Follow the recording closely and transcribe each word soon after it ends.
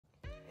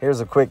Here's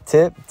a quick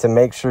tip to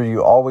make sure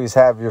you always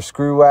have your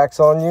screw wax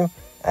on you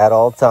at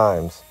all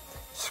times.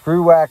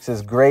 Screw wax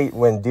is great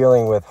when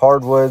dealing with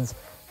hardwoods,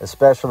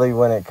 especially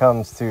when it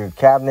comes to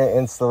cabinet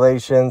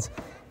installations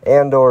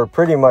and or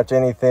pretty much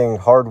anything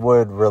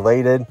hardwood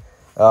related.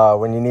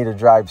 When you need to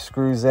drive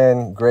screws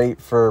in,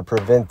 great for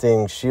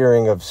preventing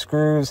shearing of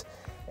screws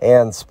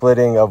and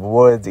splitting of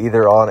woods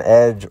either on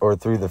edge or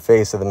through the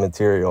face of the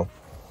material.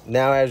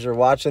 Now, as you're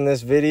watching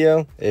this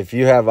video, if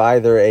you have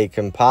either a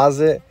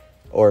composite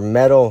or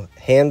metal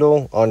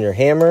handle on your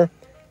hammer,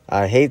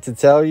 I hate to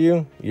tell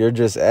you, you're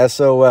just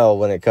SOL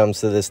when it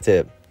comes to this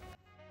tip.